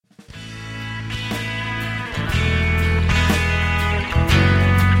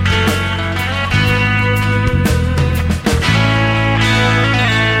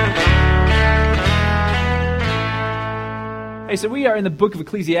Hey, so we are in the book of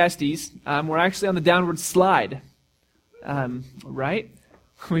Ecclesiastes. We're actually on the downward slide, right?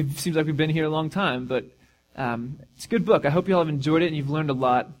 Seems like we've been here a long time, but it's a good book. I hope you all have enjoyed it and you've learned a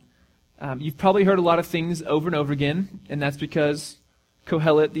lot. You've probably heard a lot of things over and over again, and that's because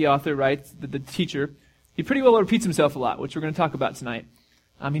Kohelet, the author, right, the teacher, he pretty well repeats himself a lot, which we're going to talk about tonight.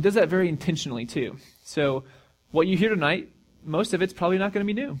 He does that very intentionally, too. So what you hear tonight, most of it's probably not going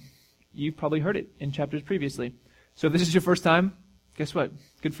to be new. You've probably heard it in chapters previously. So if this is your first time, guess what?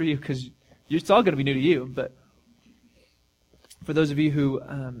 Good for you, because it's all going to be new to you. But for those of you who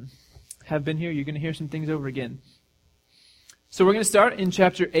have been here, you're going to hear some things over again. So we're going to start in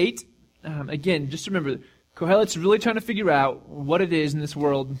chapter 8. Again, just remember, Kohelet's really trying to figure out what it is in this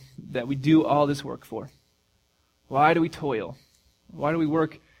world that we do all this work for. Why do we toil? Why do we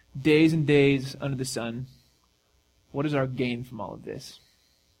work days and days under the sun? What is our gain from all of this?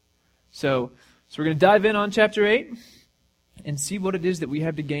 So we're going to dive in on chapter 8 and see what it is that we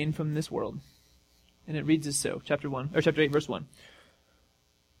have to gain from this world. And it reads as so, chapter 8, verse 1.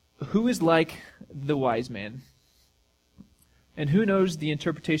 Who is like the wise man? And who knows the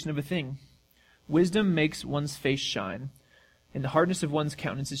interpretation of a thing? Wisdom makes one's face shine, and the hardness of one's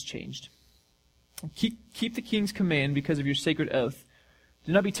countenance is changed. Keep the king's command because of your sacred oath.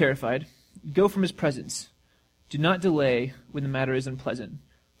 Do not be terrified. Go from his presence. Do not delay when the matter is unpleasant,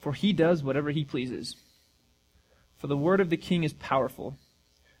 for he does whatever he pleases. For the word of the king is powerful,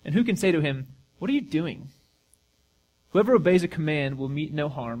 and who can say to him, "What are you doing?" Whoever obeys a command will meet no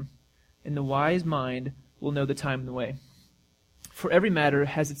harm, and the wise mind will know the time and the way. For every matter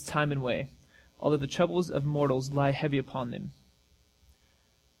has its time and way, although the troubles of mortals lie heavy upon them.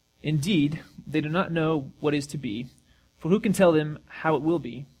 Indeed, they do not know what is to be, for who can tell them how it will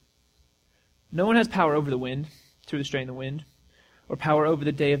be? No one has power over the wind, to restrain the wind, or power over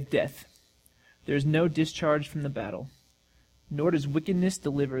the day of death. There is no discharge from the battle, nor does wickedness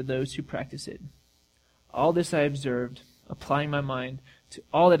deliver those who practice it. All this I observed, applying my mind to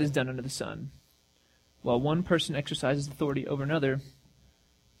all that is done under the sun. While one person exercises authority over another,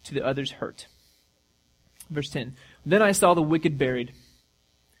 to the other's hurt. Verse 10, Then I saw the wicked buried.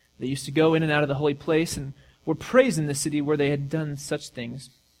 They used to go in and out of the holy place, and were praised in the city where they had done such things.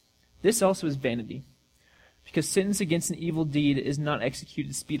 This also is vanity, because sentence against an evil deed is not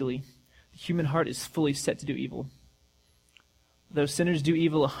executed speedily. The human heart is fully set to do evil. Though sinners do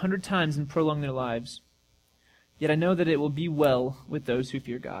evil 100 times and prolong their lives, yet I know that it will be well with those who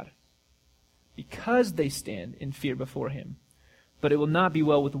fear God, because they stand in fear before him. But it will not be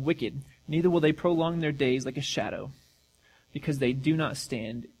well with the wicked, neither will they prolong their days like a shadow, because they do not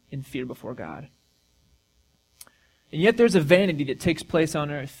stand in fear before God. And yet there's a vanity that takes place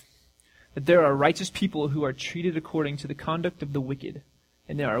on earth, that there are righteous people who are treated according to the conduct of the wicked,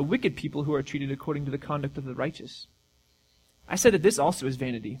 and there are wicked people who are treated according to the conduct of the righteous. I said that this also is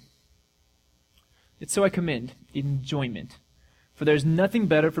vanity. Yet so I commend enjoyment, for there is nothing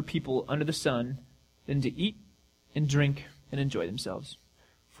better for people under the sun than to eat and drink and enjoy themselves.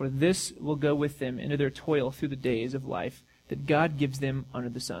 For this will go with them into their toil through the days of life that God gives them under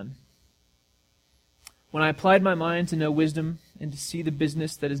the sun. When I applied my mind to know wisdom and to see the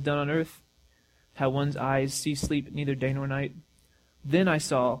business that is done on earth, how one's eyes see sleep neither day nor night, then I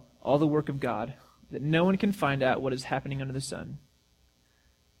saw all the work of God, that no one can find out what is happening under the sun.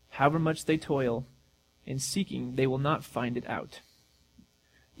 However much they toil in seeking, they will not find it out.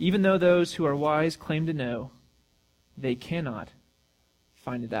 Even though those who are wise claim to know, they cannot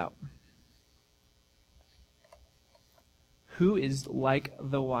find it out. Who is like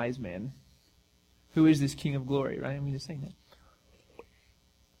the wise man? Who is this King of glory, right? I'm just saying that.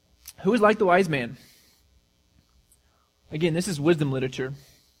 Who is like the wise man? Again, this is wisdom literature.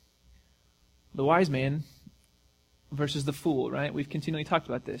 The wise man versus the fool, right? We've continually talked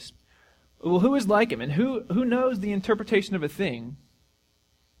about this. Well, who is like him? And who knows the interpretation of a thing?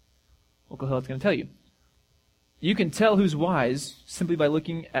 Well, Kohelet's going to tell you. You can tell who's wise simply by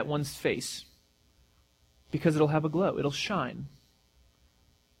looking at one's face, because it'll have a glow. It'll shine.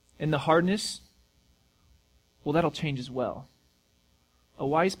 And the hardness, well, that'll change as well. A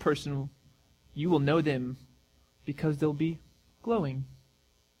wise person, you will know them because they'll be glowing.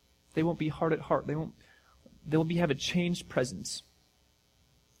 They won't be hard at heart. They'll have a changed presence.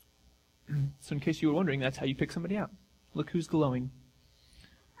 So in case you were wondering, that's how you pick somebody out. Look who's glowing.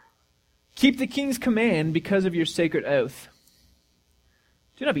 Keep the king's command because of your sacred oath.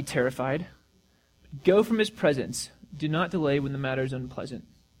 Do not be terrified. Go from his presence. Do not delay when the matter is unpleasant.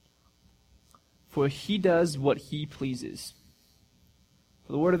 For he does what he pleases.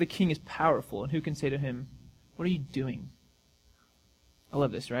 For the word of the king is powerful, and who can say to him, "What are you doing?" I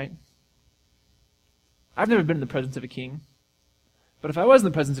love this, right? I've never been in the presence of a king. But if I was in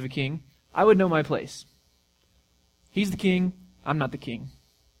the presence of a king, I would know my place. He's the king, I'm not the king.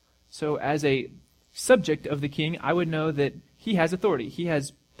 So as a subject of the king, I would know that he has authority. He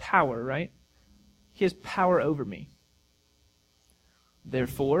has power, right? He has power over me.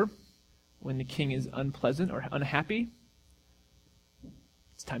 Therefore, when the king is unpleasant or unhappy,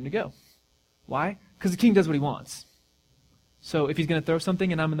 it's time to go. Why? Because the king does what he wants. So if he's going to throw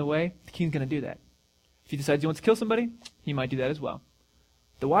something and I'm in the way, the king's going to do that. If he decides he wants to kill somebody, he might do that as well.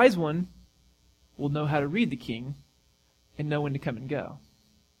 The wise one will know how to read the king and know when to come and go.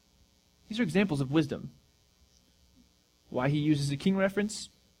 These are examples of wisdom. Why he uses a king reference?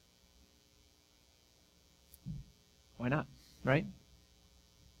 Why not? Right?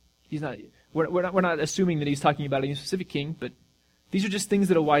 We're not assuming that he's talking about any specific king, but these are just things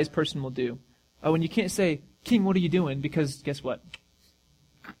that a wise person will do. Oh, and you can't say, "King, what are you doing?" Because guess what?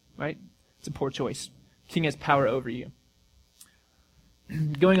 Right? It's a poor choice. King has power over you.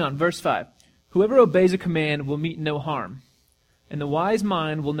 Going on, verse 5. Whoever obeys a command will meet no harm, and the wise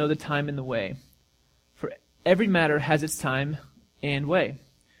mind will know the time and the way. For every matter has its time and way,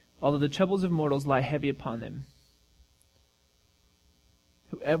 although the troubles of mortals lie heavy upon them.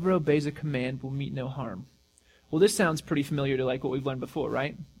 Whoever obeys a command will meet no harm. Well, this sounds pretty familiar to like what we've learned before,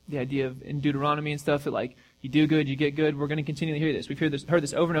 right? The idea of in Deuteronomy and stuff that like you do good, you get good. We're going to continually hear this. We've heard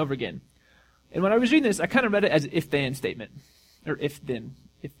this over and over again. And when I was reading this, I kind of read it as an if-then statement. Or if-then,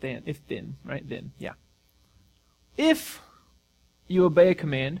 right? Then, yeah. If you obey a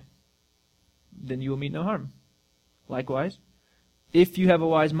command, then you will meet no harm. Likewise, if you have a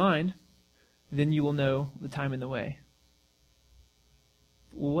wise mind, then you will know the time and the way.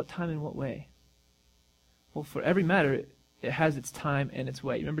 Well, what time and what way? Well, for every matter, it has its time and its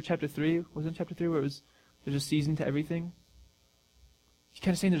way. You remember chapter 3? Wasn't it chapter 3 where there's a season to everything? He's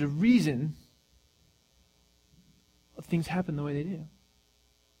kind of saying there's a reason things happen the way they do.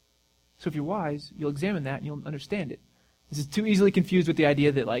 So if you're wise, you'll examine that and you'll understand it. This is too easily confused with the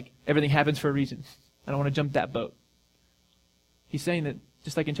idea that like everything happens for a reason. I don't want to jump that boat. He's saying that,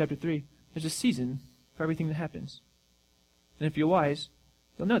 just like in chapter 3, there's a season for everything that happens. And if you're wise,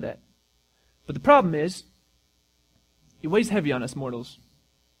 you'll know that. But the problem is, it weighs heavy on us mortals.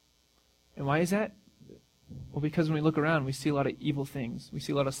 And why is that? Well, because when we look around, we see a lot of evil things. We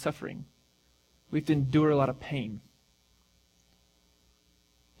see a lot of suffering. We have to endure a lot of pain.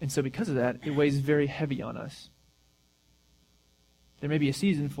 And so because of that, it weighs very heavy on us. There may be a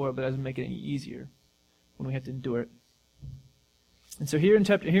season for it, but it doesn't make it any easier when we have to endure it. And so here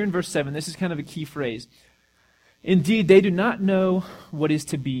in verse 7, this is kind of a key phrase. Indeed, they do not know what is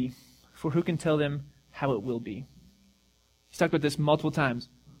to be, for who can tell them how it will be? He's talked about this multiple times.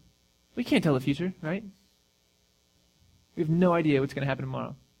 We can't tell the future, right? We have no idea what's going to happen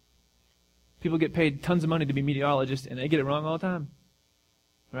tomorrow. People get paid tons of money to be meteorologists, and they get it wrong all the time.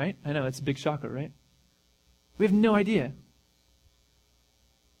 Right? I know, it's a big shocker, right? We have no idea.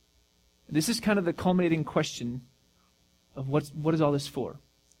 This is kind of the culminating question of what is all this for?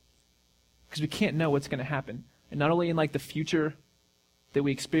 Because we can't know what's going to happen. And not only in like the future that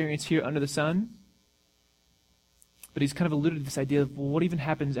we experience here under the sun, but he's kind of alluded to this idea of, well, what even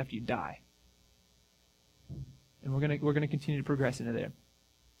happens after you die? And we're going to continue to progress into there.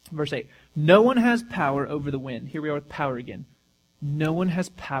 Verse 8, no one has power over the wind. Here we are with power again. No one has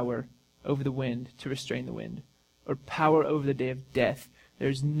power over the wind to restrain the wind, or power over the day of death. There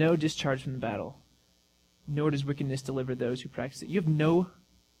is no discharge from the battle, nor does wickedness deliver those who practice it.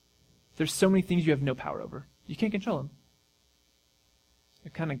 There's so many things you have no power over. You can't control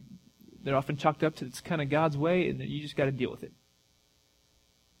them. They're often chalked up to it's kind of God's way, and you just got to deal with it.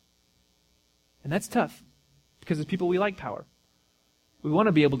 And that's tough, because as people, we like power. We want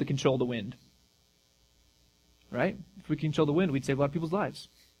to be able to control the wind. Right? If we control the wind, we'd save a lot of people's lives.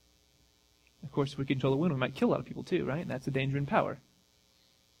 Of course, if we control the wind, we might kill a lot of people too, right? And that's the danger in power.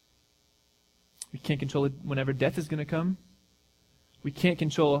 We can't control it whenever death is going to come. We can't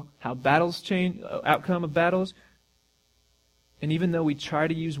control how battles change, outcome of battles. And even though we try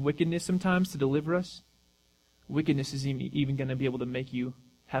to use wickedness sometimes to deliver us, wickedness is even going to be able to make you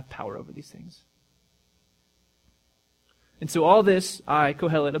have power over these things. And so all this, I,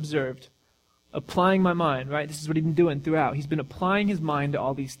 Kohelet, observed, applying my mind, right? This is what he's been doing throughout. He's been applying his mind to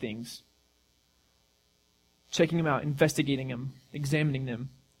all these things. Checking them out, investigating them, examining them.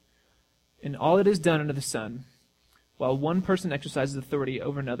 And all it is done under the sun, while one person exercises authority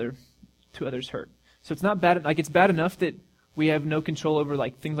over another, two others hurt. So it's not bad, like it's bad enough that we have no control over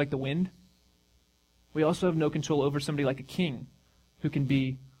like things like the wind. We also have no control over somebody like a king who can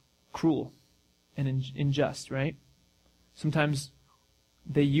be cruel and unjust, right? Sometimes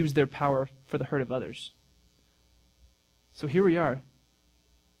they use their power for the hurt of others. So here we are.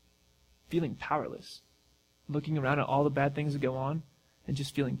 feeling powerless, looking around at all the bad things that go on and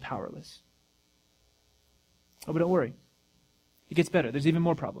just feeling powerless. Oh, but don't worry. It gets better. There's even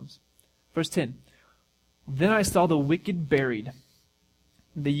more problems. Verse 10. Then I saw the wicked buried.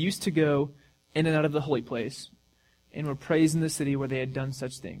 They used to go in and out of the holy place and were praised in the city where they had done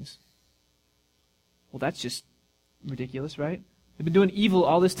such things. Well, that's just ridiculous, right? They've been doing evil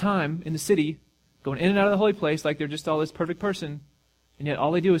all this time in the city, going in and out of the holy place like they're just all this perfect person, and yet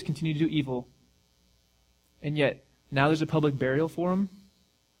all they do is continue to do evil. And yet, now there's a public burial for them,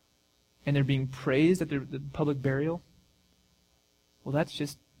 and they're being praised at the public burial. Well, that's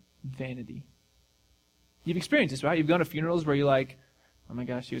just vanity. You've experienced this, right? You've gone to funerals where you're like, oh my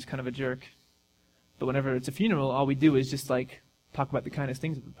gosh, he was kind of a jerk. But whenever it's a funeral, all we do is just like talk about the kindest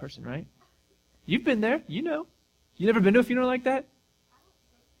things of the person, right? You've been there, you know. You never been to a funeral like that?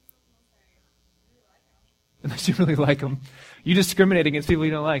 Unless you really like them. You discriminate against people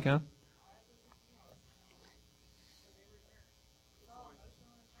you don't like, huh?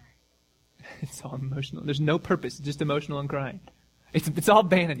 It's all emotional. There's no purpose, just emotional and crying. It's all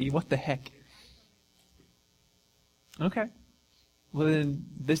vanity. What the heck? Okay. Well, then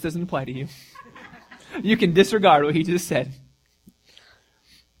this doesn't apply to you. You can disregard what he just said.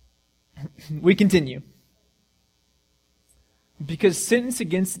 We continue. Because sentence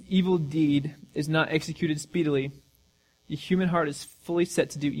against an evil deed is not executed speedily, the human heart is fully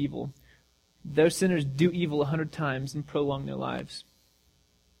set to do evil. Those sinners do evil 100 times and prolong their lives.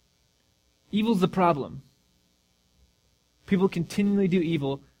 Evil's the problem. People continually do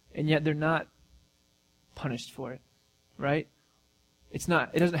evil, and yet they're not punished for it, right? It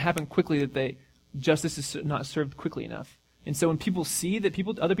doesn't happen quickly that justice is not served quickly enough. And so when people see that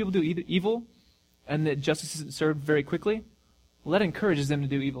other people do evil, and that justice isn't served very quickly, well, that encourages them to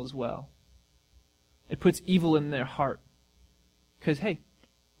do evil as well. It puts evil in their heart. Because, hey,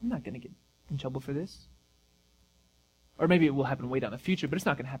 I'm not going to get in trouble for this. Or maybe it will happen way down the future, but it's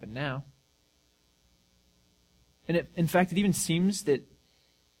not going to happen now. And in fact, it even seems that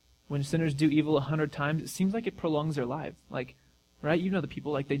when sinners do evil 100 times, it seems like it prolongs their life. Like, right? You know the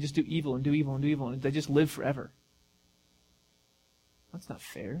people, like they just do evil and do evil and do evil, and they just live forever. That's not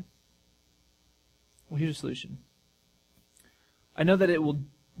fair. Well, here's a solution. I know that it will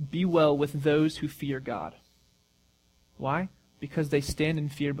be well with those who fear God. Why? Because they stand in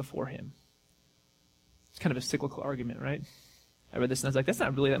fear before Him. It's kind of a cyclical argument, right? I read this and I was like, that's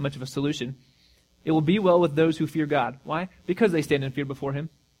not really that much of a solution. It will be well with those who fear God. Why? Because they stand in fear before Him.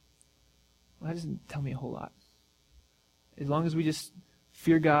 Well, that doesn't tell me a whole lot. As long as we just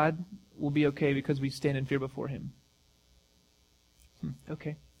fear God, we'll be okay because we stand in fear before Him.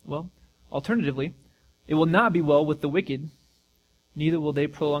 Okay. Well, alternatively, it will not be well with the wicked, neither will they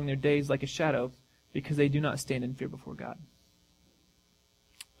prolong their days like a shadow, because they do not stand in fear before God.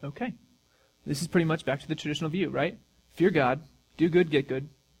 Okay. This is pretty much back to the traditional view, right? Fear God, do good, get good,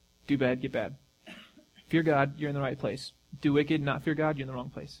 do bad, get bad. Fear God, you're in the right place. Do wicked, not fear God, you're in the wrong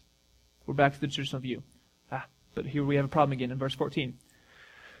place. We're back to the traditional view. But here we have a problem again in verse 14.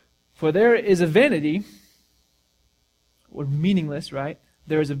 For there is a vanity, or meaningless, right?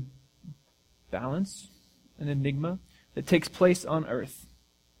 There is a balance, an enigma, that takes place on earth.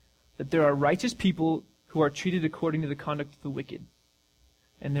 That there are righteous people who are treated according to the conduct of the wicked.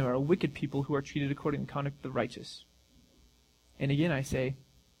 And there are wicked people who are treated according to the conduct of the righteous. And again I say,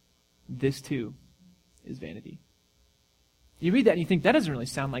 this too is vanity. You read that and you think, that doesn't really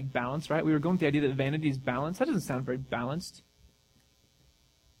sound like balance, right? We were going with the idea that vanity is balance. That doesn't sound very balanced.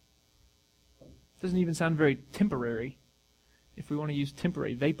 It doesn't even sound very temporary, if we want to use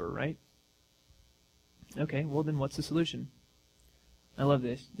temporary vapor, right? Okay, well then what's the solution? I love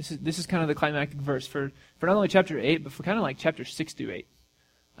this. This is kind of the climactic verse for not only chapter 8, but for kind of like chapter 6 through 8.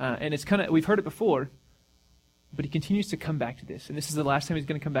 And it's kind of, we've heard it before, but he continues to come back to this. And this is the last time he's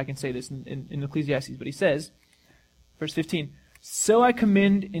going to come back and say this in Ecclesiastes. But he says, verse 15, so I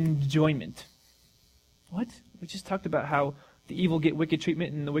commend enjoyment. What? We just talked about how the evil get wicked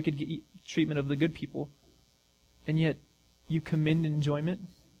treatment and the wicked get treatment of the good people. And yet, you commend enjoyment?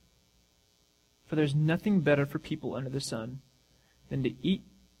 For there's nothing better for people under the sun than to eat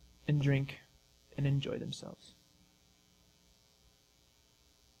and drink and enjoy themselves.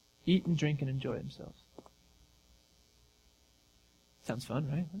 Eat and drink and enjoy themselves. Sounds fun,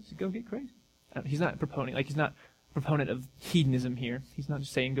 right? Let's go get crazy. He's not a proponent of hedonism here. He's not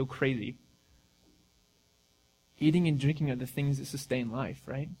just saying go crazy. Eating and drinking are the things that sustain life,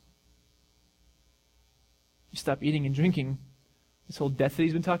 right? You stop eating and drinking, this whole death that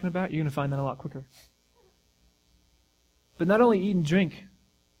he's been talking about, you're going to find that a lot quicker. But not only eat and drink,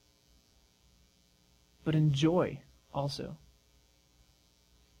 but enjoy also.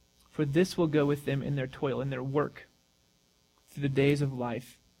 For For this will go with them in their toil, in their work, through the days of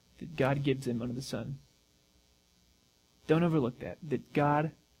life that God gives them under the sun. Don't overlook that God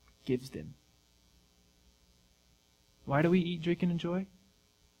gives them. Why do we eat, drink, and enjoy?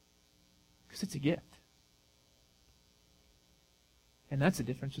 Because it's a gift. And that's the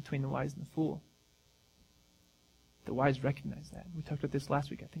difference between the wise and the fool. The wise recognize that. We talked about this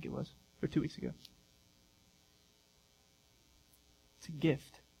last week, I think it was, or 2 weeks ago. It's a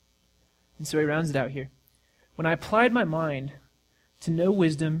gift. And so he rounds it out here. When I applied my mind to know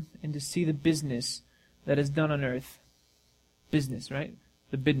wisdom and to see the business that is done on earth. Business, right?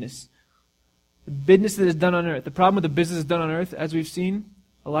 The business. The business that is done on earth. The problem with the business that's done on earth, as we've seen,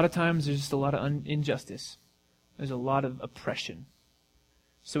 a lot of times there's just a lot of injustice. There's a lot of oppression.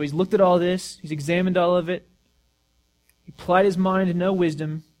 So he's looked at all this. He's examined all of it. He applied his mind to know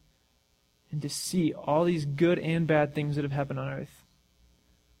wisdom and to see all these good and bad things that have happened on earth.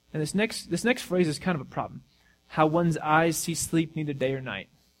 And this next phrase is kind of a problem. How one's eyes see sleep neither day or night.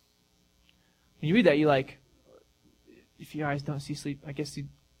 When you read that, you're like, if your eyes don't see sleep, I guess he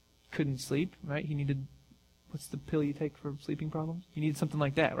couldn't sleep, right? He needed, what's the pill you take for sleeping problems? You needed something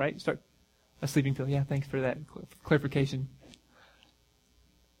like that, right? A sleeping pill. Yeah, thanks for that clarification.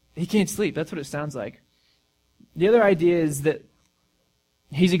 He can't sleep. That's what it sounds like. The other idea is that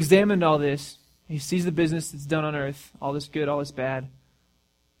he's examined all this. He sees the business that's done on earth, all this good, all this bad.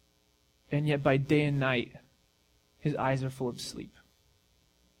 And yet by day and night, his eyes are full of sleep.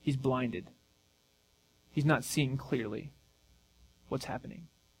 He's blinded. He's not seeing clearly what's happening.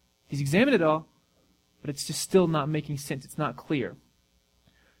 He's examined it all, but it's just still not making sense. It's not clear.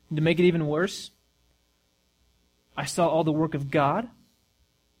 And to make it even worse, I saw all the work of God.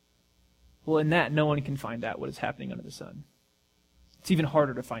 Well, in that, no one can find out what is happening under the sun. It's even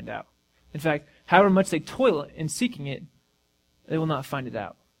harder to find out. In fact, however much they toil in seeking it, they will not find it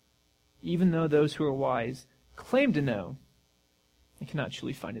out. Even though those who are wise claim to know, they cannot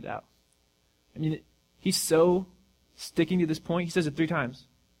truly find it out. I mean, he's so sticking to this point. He says it 3 times.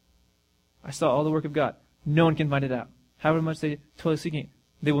 I saw all the work of God. No one can find it out. However much they toil seeking it,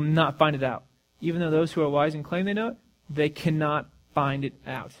 they will not find it out. Even though those who are wise and claim they know it, they cannot find it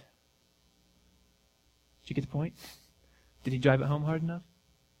out. Did you get the point? Did he drive it home hard enough?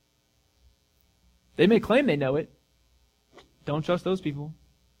 They may claim they know it. Don't trust those people.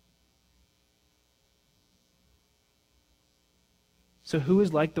 So who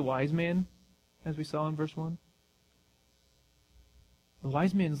is like the wise man, as we saw in verse 1? The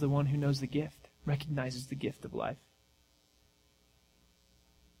wise man is the one who knows the gift, recognizes the gift of life.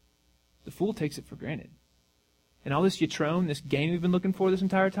 The fool takes it for granted. And all this yatron, this gain we've been looking for this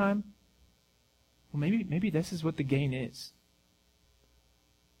entire time, well, maybe this is what the gain is.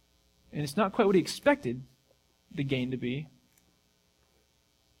 And it's not quite what he expected the gain to be,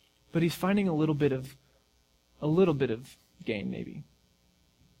 but he's finding a little bit of gain, maybe.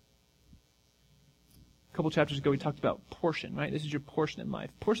 A couple chapters ago, we talked about portion, right? This is your portion in life.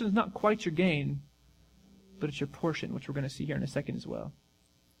 Portion is not quite your gain, but it's your portion, which we're going to see here in a second as well.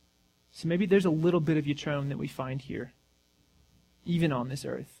 So maybe there's a little bit of yatron that we find here, even on this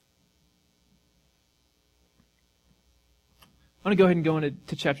earth. I'm going to go ahead and go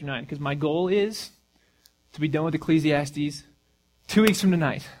into chapter 9, because my goal is to be done with Ecclesiastes 2 weeks from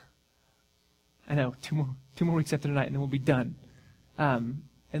tonight. I know, two more weeks after tonight, and then we'll be done.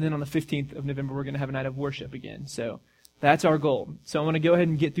 And then on the 15th of November, we're going to have a night of worship again. So that's our goal. So I want to go ahead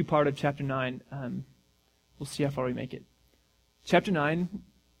and get through part of chapter 9. We'll see how far we make it. Chapter 9,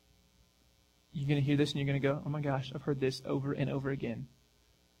 you're going to hear this and you're going to go, oh my gosh, I've heard this over and over again.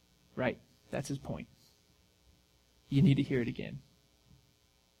 Right, that's his point. You need to hear it again.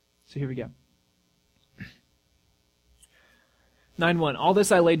 So here we go. 9:1. All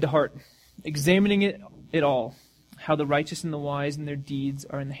this I laid to heart, examining it all, how the righteous and the wise and their deeds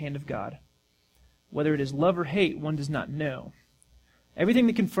are in the hand of God. Whether it is love or hate, one does not know. Everything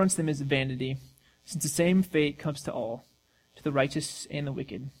that confronts them is vanity, since the same fate comes to all, to the righteous and the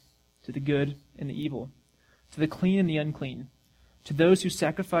wicked, to the good and the evil, to the clean and the unclean, to those who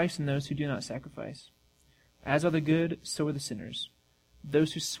sacrifice and those who do not sacrifice. As are the good, so are the sinners.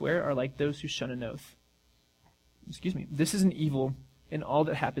 Those who swear are like those who shun an oath. This is an evil in all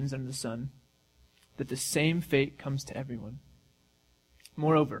that happens under the sun, that the same fate comes to everyone.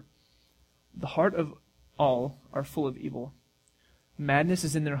 Moreover, the heart of all are full of evil. Madness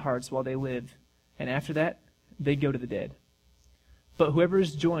is in their hearts while they live, and after that, they go to the dead. But whoever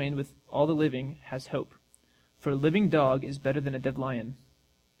is joined with all the living has hope, for a living dog is better than a dead lion.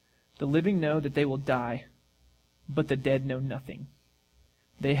 The living know that they will die, but the dead know nothing.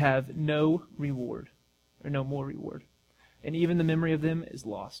 They have no reward, or no more reward, and even the memory of them is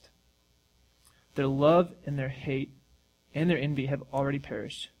lost. Their love and their hate and their envy have already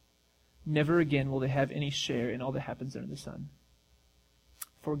perished. Never again will they have any share in all that happens under the sun.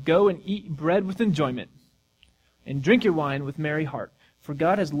 For go and eat bread with enjoyment, and drink your wine with merry heart, for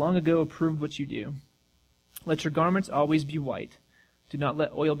God has long ago approved what you do. Let your garments always be white. Do not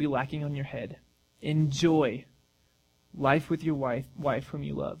let oil be lacking on your head. Enjoy life with your wife whom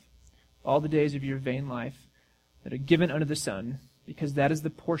you love, all the days of your vain life that are given under the sun, because that is the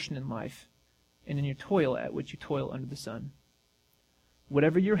portion in life, and in your toil at which you toil under the sun.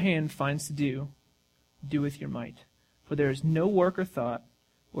 Whatever your hand finds to do, do with your might. For there is no work or thought,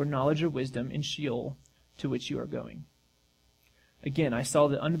 or knowledge or wisdom in Sheol to which you are going. Again, I saw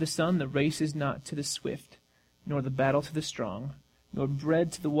that under the sun the race is not to the swift, nor the battle to the strong, nor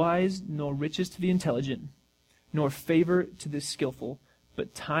bread to the wise, nor riches to the intelligent, nor favor to the skillful,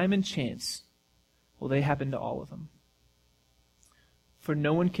 but time and chance, will they happen to all of them. For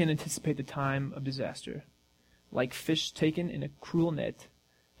no one can anticipate the time of disaster, like fish taken in a cruel net,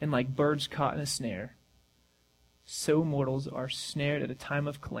 and like birds caught in a snare. So mortals are snared at a time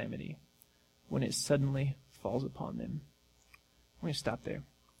of calamity, when it suddenly falls upon them. I'm going to stop there.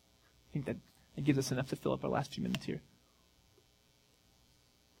 I think that it gives us enough to fill up our last few minutes here.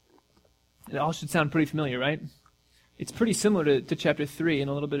 It all should sound pretty familiar, right? It's pretty similar to chapter 3 and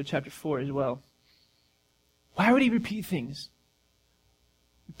a little bit of chapter 4 as well. Why would he repeat things?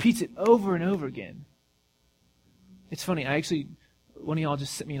 Repeats it over and over again. It's funny, one of y'all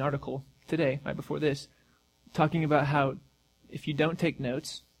just sent me an article today, right before this, talking about how if you don't take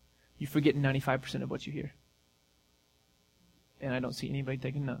notes, you forget 95% of what you hear. And I don't see anybody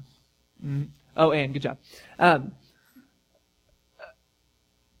taking notes. Oh, and good job. And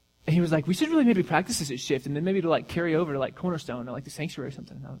he was like, we should really maybe practice this at Shift, and then maybe to like carry over to like Cornerstone or like the Sanctuary or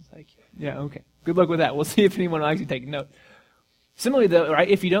something. And I was like, yeah, okay. Good luck with that. We'll see if anyone will actually take a note. Similarly, though, right,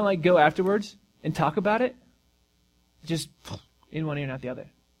 if you don't like go afterwards and talk about it, just in one ear and out the other.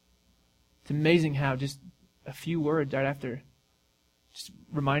 It's amazing how just a few words right after, just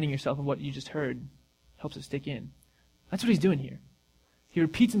reminding yourself of what you just heard, helps it stick in. That's what he's doing here. He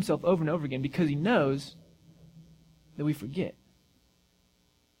repeats himself over and over again because he knows that we forget.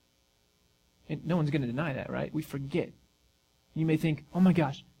 And no one's going to deny that, right? We forget. You may think, oh my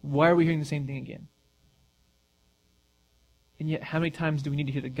gosh, why are we hearing the same thing again? And yet, how many times do we need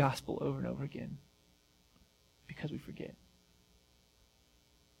to hear the gospel over and over again? Because we forget.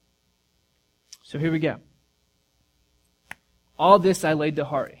 So here we go. All this I laid to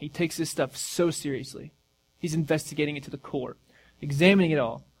heart. He takes this stuff so seriously. He's investigating it to the core, examining it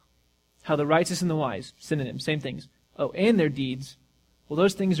all. How the righteous and the wise, synonyms, same things. Oh, and their deeds, well,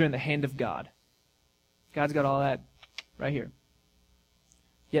 those things are in the hand of God. God's got all that right here.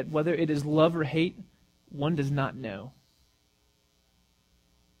 Yet whether it is love or hate, one does not know.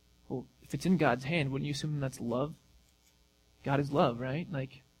 Well, if it's in God's hand, wouldn't you assume that's love? God is love, right? But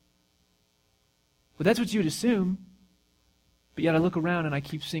that's what you would assume. But yet I look around and I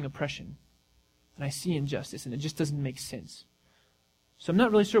keep seeing oppression. And I see injustice, and it just doesn't make sense. So I'm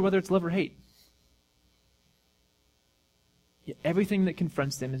not really sure whether it's love or hate. Yet everything that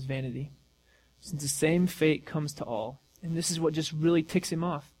confronts them is vanity, since the same fate comes to all. And this is what just really ticks him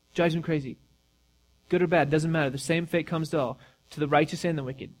off, drives him crazy. Good or bad, doesn't matter. The same fate comes to all, to the righteous and the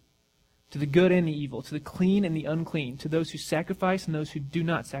wicked, to the good and the evil, to the clean and the unclean, to those who sacrifice and those who do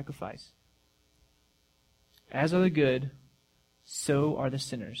not sacrifice. As are the good, so are the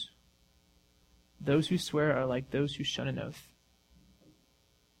sinners. Those who swear are like those who shun an oath.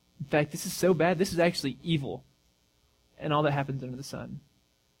 In fact, this is so bad, this is actually evil. And all that happens under the sun.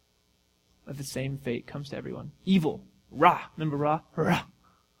 That the same fate comes to everyone. Evil. Ra. Remember Ra? Ra.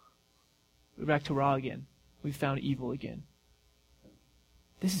 We're back to Ra again. We found evil again.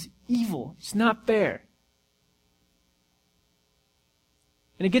 This is evil. It's not fair.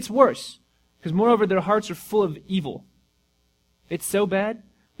 And it gets worse. Because moreover, their hearts are full of evil. It's so bad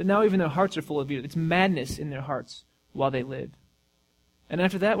that now even their hearts are full of evil. It's madness in their hearts while they live. And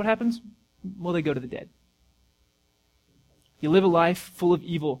after that, what happens? Well, they go to the dead. You live a life full of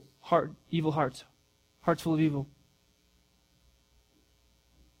evil hearts. Hearts full of evil.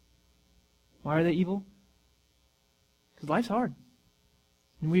 Why are they evil? Because life's hard.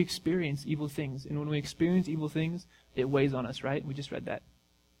 And we experience evil things. And when we experience evil things, it weighs on us, right? We just read that.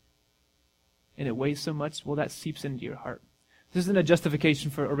 And it weighs so much, well, that seeps into your heart. This isn't a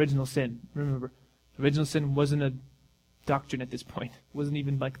justification for original sin. Remember, original sin wasn't a doctrine at this point. It wasn't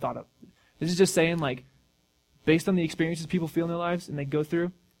even thought of. This is just saying based on the experiences people feel in their lives and they go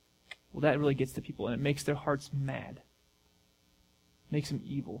through, well, that really gets to people and it makes their hearts mad. Makes them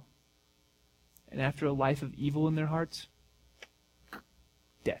evil. And after a life of evil in their hearts,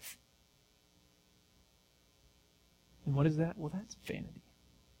 death. And what is that? Well, that's vanity.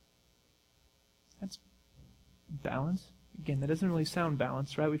 That's balance. Again, that doesn't really sound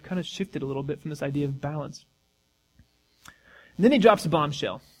balanced, right? We've kind of shifted a little bit from this idea of balance. And then he drops a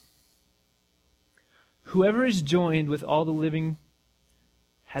bombshell. Whoever is joined with all the living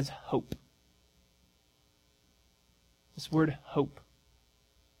has hope. This word hope.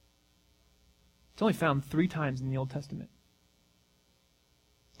 It's only found 3 times in the Old Testament.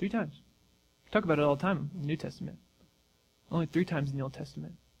 3 times. We talk about it all the time in the New Testament. Only 3 times in the Old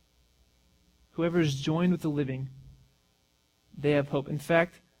Testament. Whoever is joined with the living, they have hope. In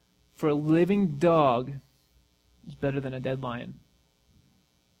fact, for a living dog is better than a dead lion.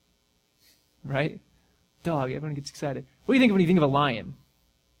 Right? Dog, everyone gets excited. What do you think when you think of a lion?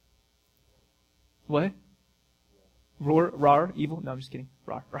 What? Roar, rawr, evil? No, I'm just kidding.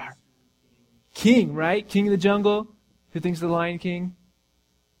 Rawr, rawr. King, right? King of the jungle. Who thinks of the Lion King?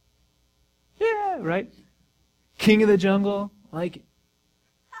 Yeah, right? King of the jungle. Like,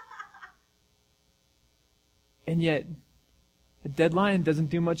 and yet, a dead lion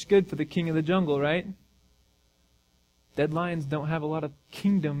doesn't do much good for the king of the jungle, right? Dead lions don't have a lot of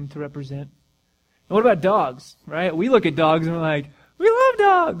kingdom to represent. And what about dogs, right? We look at dogs and we're like, we love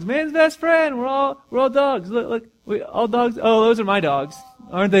dogs, man's best friend. We're all dogs. Look, all dogs. Oh, those are my dogs.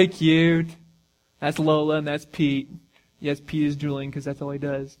 Aren't they cute? That's Lola and that's Pete. Yes, Pete is drooling because that's all he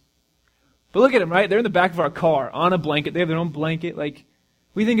does. But look at them, right? They're in the back of our car on a blanket. They have their own blanket. Like,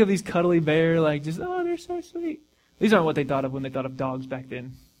 we think of these cuddly bear, like just, oh, they're so sweet. These aren't what they thought of when they thought of dogs back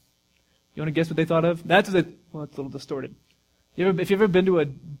then. You want to guess what they thought of? Well, it's a little distorted. If you've ever been to a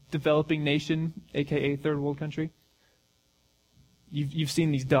developing nation, aka third world country, you've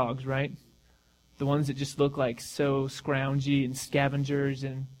seen these dogs, right? The ones that just look like so scroungy and scavengers,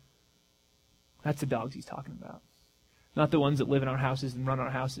 and that's the dogs he's talking about. Not the ones that live in our houses and run our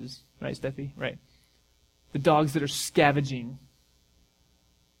houses, right, Steffi? Right. The dogs that are scavenging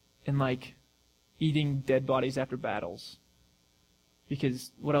and like eating dead bodies after battles.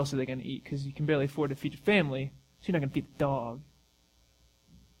 Because what else are they going to eat? Because you can barely afford to feed your family, so you're not going to feed the dog.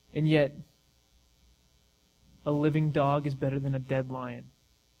 And yet, a living dog is better than a dead lion.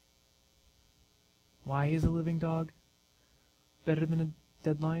 Why is a living dog better than a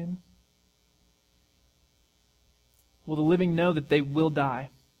dead lion? Well, the living know that they will die,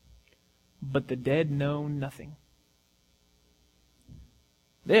 but the dead know nothing.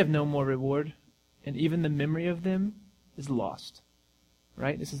 They have no more reward, and even the memory of them is lost.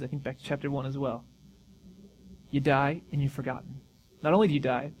 Right? This is, I think, back to chapter 1 as well. You die, and you're forgotten. Not only do you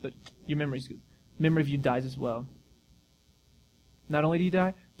die, but your memory of you dies as well. Not only do you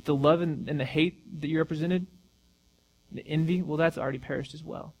die, but the love and the hate that you represented, the envy, well, that's already perished as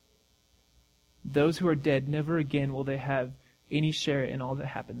well. Those who are dead, never again will they have any share in all that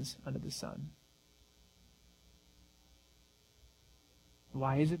happens under the sun.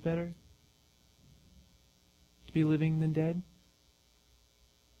 Why is it better to be living than dead?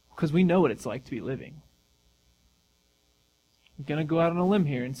 Because we know what it's like to be living. I'm going to go out on a limb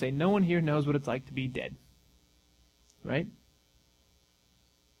here and say no one here knows what it's like to be dead. Right?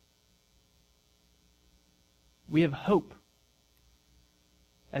 We have hope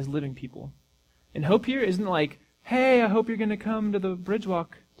as living people. And hope here isn't like, hey, I hope you're going to come to the bridge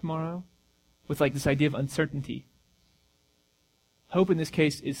walk tomorrow, with like this idea of uncertainty. Hope in this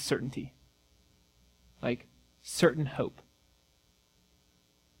case is certainty. Like, certain hope.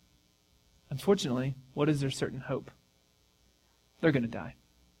 Unfortunately, what is their certain hope? They're going to die.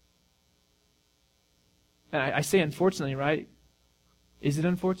 And I say unfortunately, right? Is it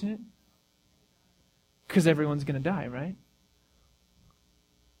unfortunate? Because everyone's going to die, right?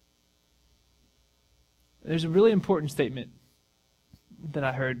 There's a really important statement that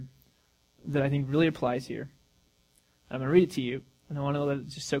I heard that I think really applies here. I'm going to read it to you, and I want to let it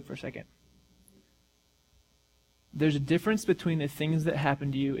just soak for a second. There's a difference between the things that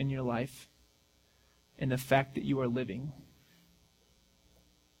happen to you in your life and the fact that you are living.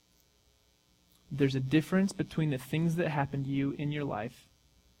 There's a difference between the things that happen to you in your life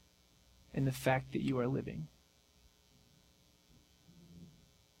and the fact that you are living.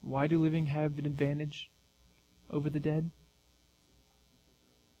 Why do living have an advantage over the dead?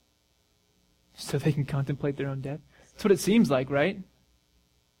 So they can contemplate their own death? That's what it seems like, right?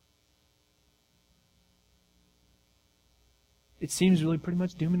 It seems really pretty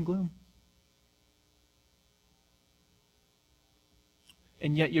much doom and gloom.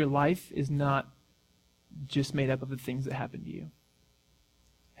 And yet your life is not just made up of the things that happen to you.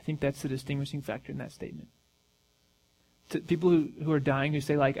 I think that's the distinguishing factor in that statement. To people who are dying, who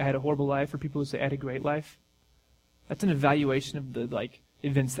say, like, I had a horrible life, or people who say, I had a great life, that's an evaluation of the, like,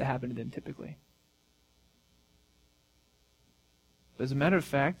 events that happen to them typically. But as a matter of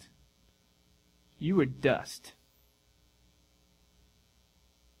fact, you were dust.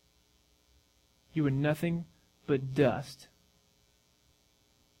 You were nothing but dust.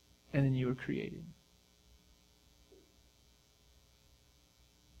 And then you were created.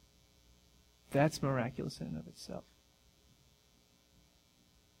 That's miraculous in and of itself.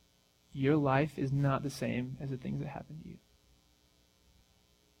 Your life is not the same as the things that happen to you.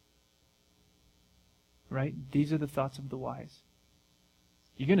 Right? These are the thoughts of the wise.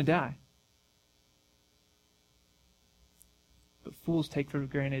 You're going to die. But fools take for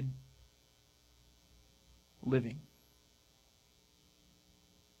granted living.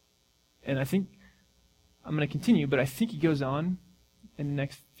 And I think, I'm going to continue, but I think he goes on in the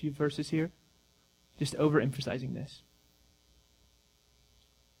next few verses here, just overemphasizing this.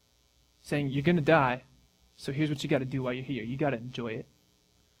 Saying, you're going to die, so here's what you got to do while you're here. You got to enjoy it.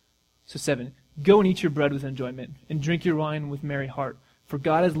 So 7, go and eat your bread with enjoyment, and drink your wine with merry heart, for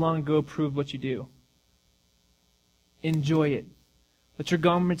God has long ago approved what you do. Enjoy it. Let your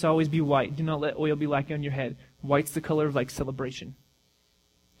garments always be white. Do not let oil be lacking on your head. White's the color of like celebration.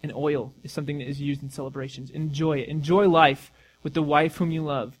 And oil is something that is used in celebrations. Enjoy it. Enjoy life with the wife whom you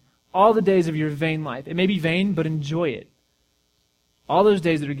love. All the days of your vain life. It may be vain, but enjoy it. All those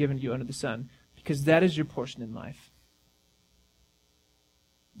days that are given to you under the sun, because that is your portion in life.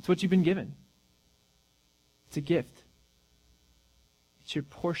 It's what you've been given. It's a gift. It's your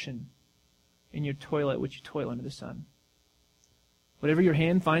portion in your toil at which you toil under the sun. Whatever your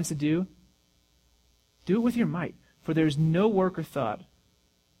hand finds to do it with your might. For there is no work or thought,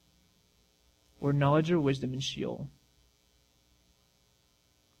 or knowledge or wisdom in Sheol.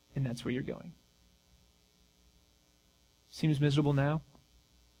 And that's where you're going. Seems miserable now?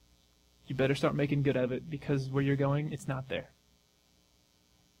 You better start making good of it, because where you're going, it's not there.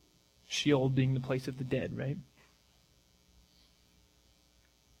 Sheol being the place of the dead, right?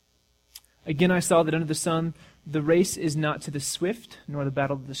 Again I saw that under the sun the race is not to the swift, nor the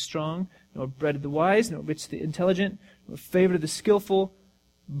battle to the strong, nor bread to the wise, nor rich to the intelligent, nor favor to the skillful,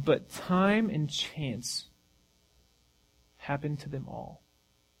 but time and chance happen to them all.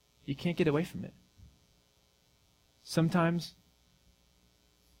 You can't get away from it. Sometimes,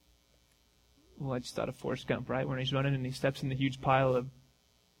 I just thought of Forrest Gump, right? When he's running and he steps in the huge pile of...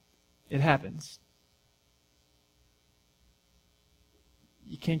 It happens.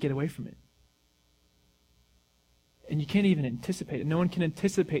 You can't get away from it. And you can't even anticipate it. No one can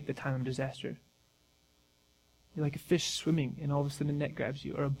anticipate the time of disaster. You're like a fish swimming and all of a sudden a net grabs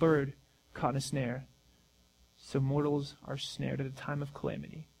you, or a bird caught in a snare. So mortals are snared at a time of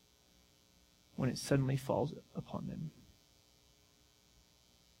calamity when it suddenly falls upon them.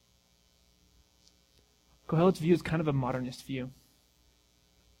 Kohelet's view is kind of a modernist view.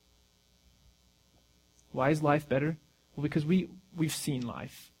 Why is life better? Well, because we've seen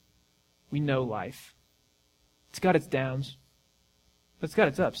life. We know life. It's got its downs, but it's got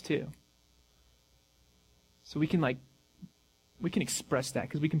its ups too. So we can express that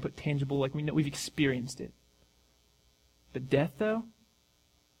because we can put tangible, like we know we've experienced it. But death, though,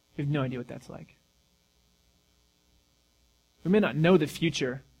 we have no idea what that's like. We may not know the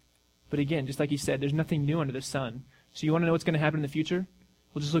future, but again, just like he said, there's nothing new under the sun. So you want to know what's going to happen in the future?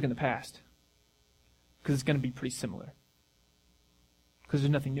 Well, just look in the past. Because it's going to be pretty similar. Because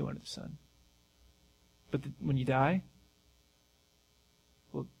there's nothing new under the sun. But when you die,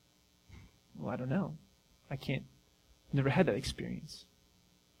 well, I don't know. Never had that experience.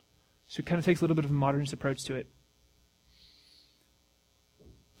 So it kind of takes a little bit of a modernist approach to it.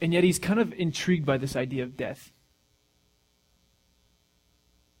 And yet he's kind of intrigued by this idea of death.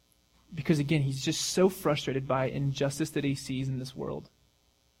 Because again, he's just so frustrated by injustice that he sees in this world.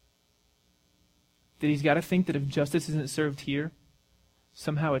 That he's got to think that if justice isn't served here,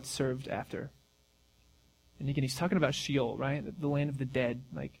 somehow it's served after. And again, he's talking about Sheol, right? The land of the dead.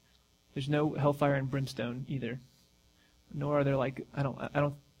 Like, there's no hellfire and brimstone either. Nor are there I'm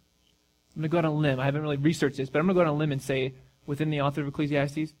going to go on a limb. I haven't really researched this, but I'm going to go on a limb and say, within the author of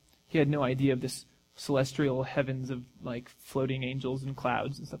Ecclesiastes, he had no idea of this celestial heavens of like floating angels and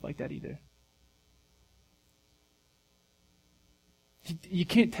clouds and stuff like that either. You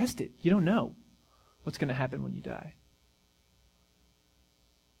can't test it. You don't know what's going to happen when you die.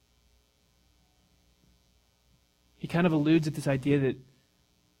 He kind of alludes at this idea that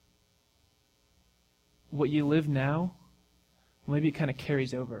what you live now, maybe it kind of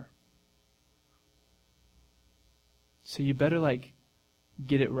carries over. So you better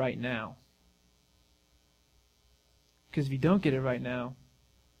get it right now. Because if you don't get it right now,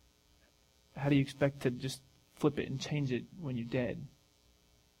 how do you expect to just flip it and change it when you're dead?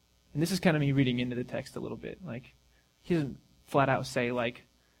 And this is kind of me reading into the text a little bit. Like, he doesn't flat out say, like,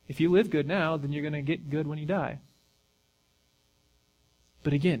 if you live good now, then you're going to get good when you die.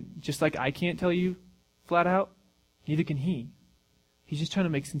 But again, just like I can't tell you flat out, neither can he. He's just trying to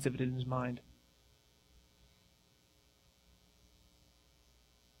make sense of it in his mind.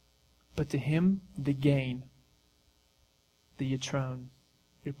 But to him, the gain, the yatron,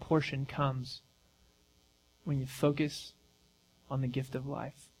 your portion comes when you focus on the gift of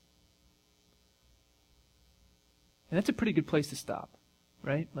life. And that's a pretty good place to stop,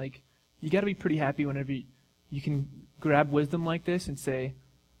 right? Like, you got to be pretty happy whenever you can grab wisdom like this and say,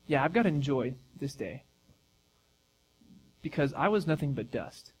 yeah, I've got to enjoy this day. Because I was nothing but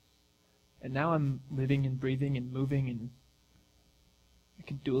dust. And now I'm living and breathing and moving, and I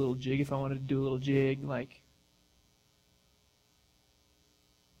could do a little jig if I wanted to do a little jig, like.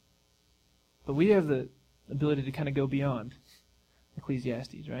 But we have the ability to kind of go beyond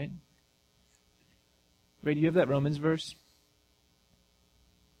Ecclesiastes, right? Ray, do you have that Romans verse?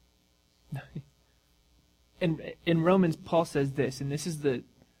 In Romans, Paul says this, and this is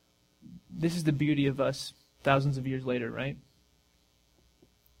the beauty of us thousands of years later, right?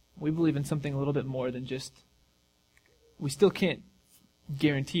 We believe in something a little bit more than just, we still can't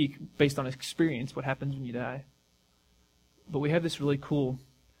guarantee based on experience what happens when you die. But we have this really cool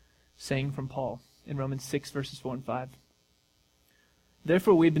saying from Paul in Romans 6 verses 4 and 5.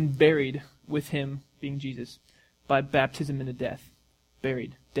 Therefore we have been buried with him, being Jesus, by baptism into death.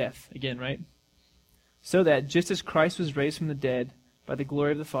 Buried, death, again, right? So that just as Christ was raised from the dead by the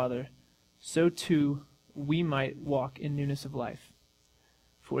glory of the Father, so too we might walk in newness of life.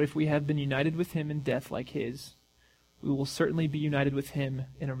 For if we have been united with him in death like his, we will certainly be united with him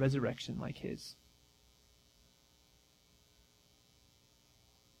in a resurrection like his.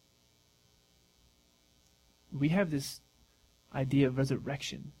 We have this idea of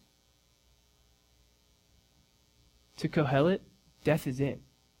resurrection. To Kohelet, death is it.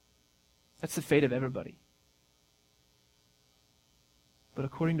 That's the fate of everybody. But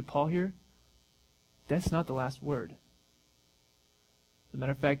according to Paul here, death's not the last word. As a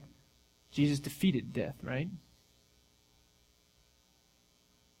matter of fact, Jesus defeated death, right?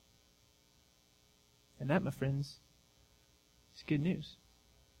 And that, my friends, is good news.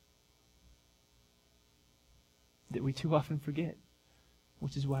 That we too often forget,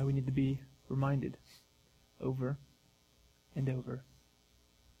 which is why we need to be reminded over and over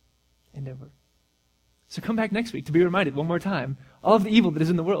and over. So come back next week to be reminded one more time all of the evil that is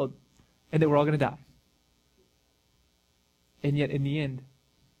in the world and that we're all going to die. And yet, in the end,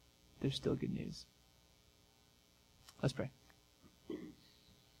 there's still good news. Let's pray.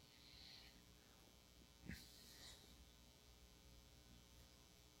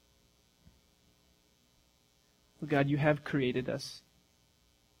 Well, God, you have created us.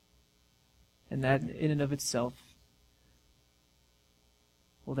 And that in and of itself,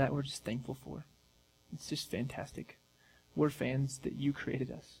 well, that we're just thankful for. It's just fantastic. We're fans that you created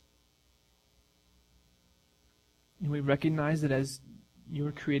us. And we recognize that as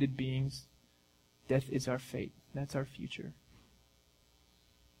your created beings, death is our fate. That's our future.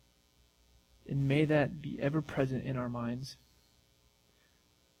 And may that be ever present in our minds,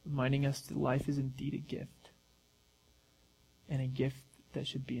 reminding us that life is indeed a gift, and a gift that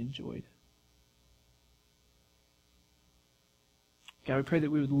should be enjoyed. God, we pray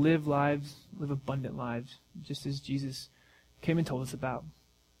that we would live abundant lives, just as Jesus came and told us about.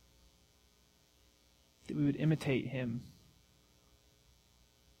 That we would imitate him.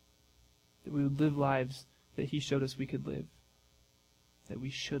 That we would live lives that he showed us we could live. That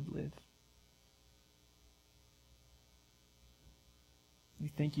we should live. We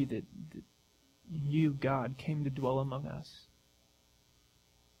thank you that you, God, came to dwell among us,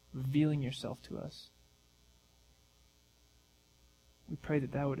 revealing yourself to us. We pray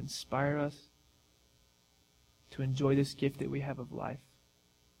that that would inspire us to enjoy this gift that we have of life,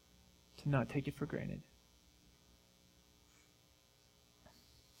 to not take it for granted.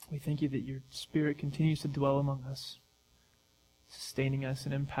 We thank you that your Spirit continues to dwell among us, sustaining us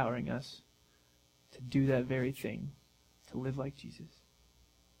and empowering us to do that very thing, to live like Jesus.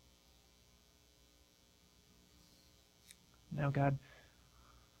 Now, God,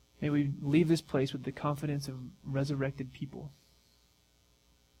 may we leave this place with the confidence of resurrected people.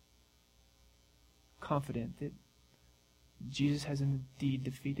 Confident that Jesus has indeed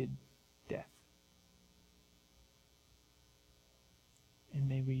defeated death. And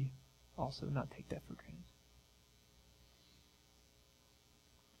may we also not take that for granted.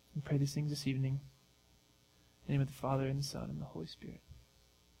 We pray these things this evening. In the name of the Father, and the Son, and the Holy Spirit.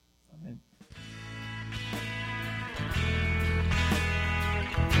 Amen.